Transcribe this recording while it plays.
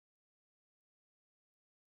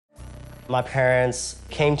My parents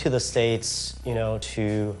came to the States,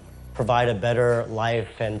 to provide a better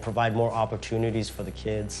life and provide more opportunities for the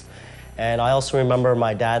kids. And I also remember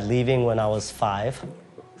my dad leaving when I was 5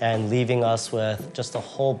 and leaving us with just a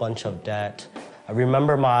whole bunch of debt. I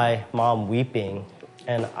remember my mom weeping,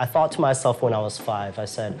 and I thought to myself when I was 5, I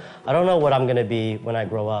said, I don't know what I'm gonna be when I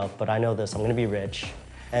grow up, but I know this, I'm gonna be rich.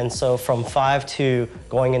 And so from 5 to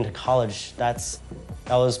going into college, that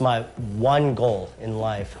was my one goal in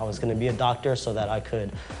life. I was gonna be a doctor so that I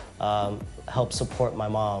could help support my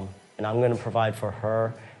mom. And I'm gonna provide for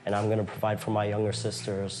her, and I'm gonna provide for my younger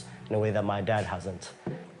sisters in a way that my dad hasn't.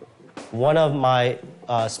 One of my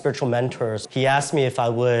spiritual mentors, he asked me if I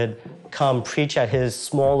would come preach at his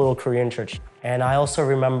small little Korean church. And I also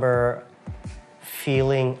remember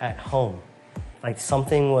feeling at home, like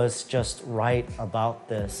something was just right about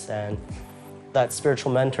this. And that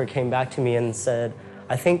spiritual mentor came back to me and said,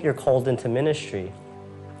 I think you're called into ministry.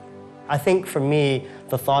 I think for me,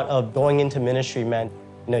 the thought of going into ministry meant,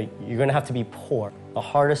 you're gonna have to be poor. The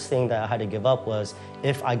hardest thing that I had to give up was,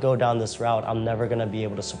 if I go down this route, I'm never gonna be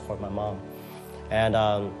able to support my mom. And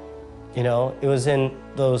it was in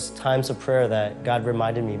those times of prayer that God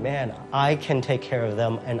reminded me, man, I can take care of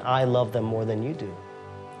them and I love them more than you do.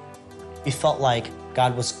 We felt like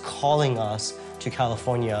God was calling us to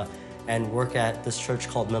California and work at this church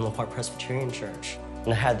called Menlo Park Presbyterian Church.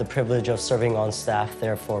 And I had the privilege of serving on staff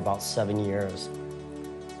there for about 7 years.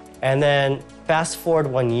 And then fast forward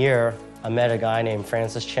 1 year, I met a guy named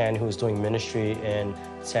Francis Chan who was doing ministry in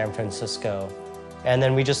San Francisco. And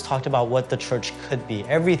then we just talked about what the church could be,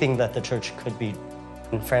 everything that the church could be.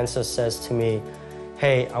 And Francis says to me,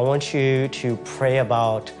 hey, I want you to pray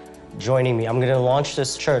about joining me. I'm gonna launch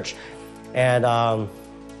this church. And,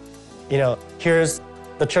 here's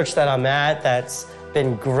the church that I'm at that's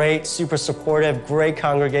been great, super supportive, great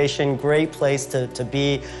congregation, great place to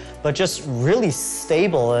be, but just really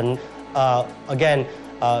stable and, again,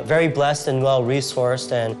 very blessed and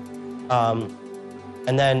well-resourced.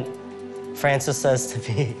 And then Francis says to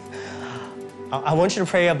me, I want you to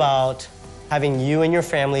pray about having you and your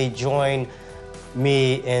family join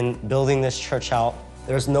me in building this church out.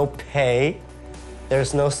 There's no pay,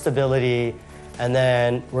 there's no stability, and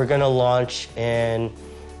then we're gonna launch in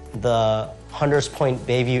the Hunters Point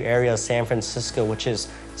Bayview area of San Francisco, which is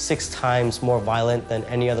 6 times more violent than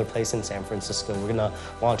any other place in San Francisco. We're gonna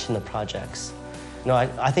launch in the projects.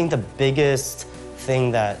 I think the biggest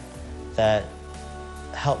thing that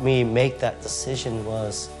helped me make that decision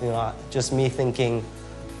was, just me thinking,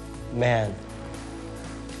 man,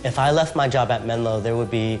 if I left my job at Menlo, there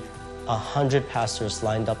would be 100 pastors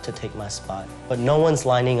lined up to take my spot. But no one's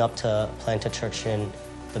lining up to plant a church in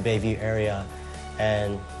the Bayview area.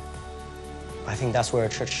 And I think that's where a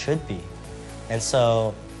church should be. And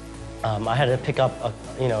so I had to pick up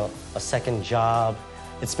a second job.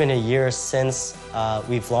 It's been a year since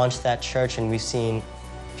we've launched that church, and we've seen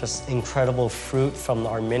just incredible fruit from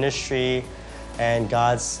our ministry, and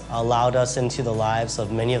God's allowed us into the lives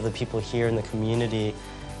of many of the people here in the community,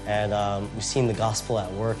 and we've seen the gospel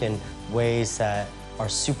at work in ways that are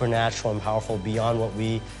supernatural and powerful beyond what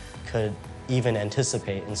we could even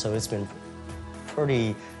anticipate. And so it's been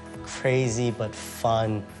pretty crazy but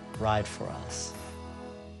fun ride for us.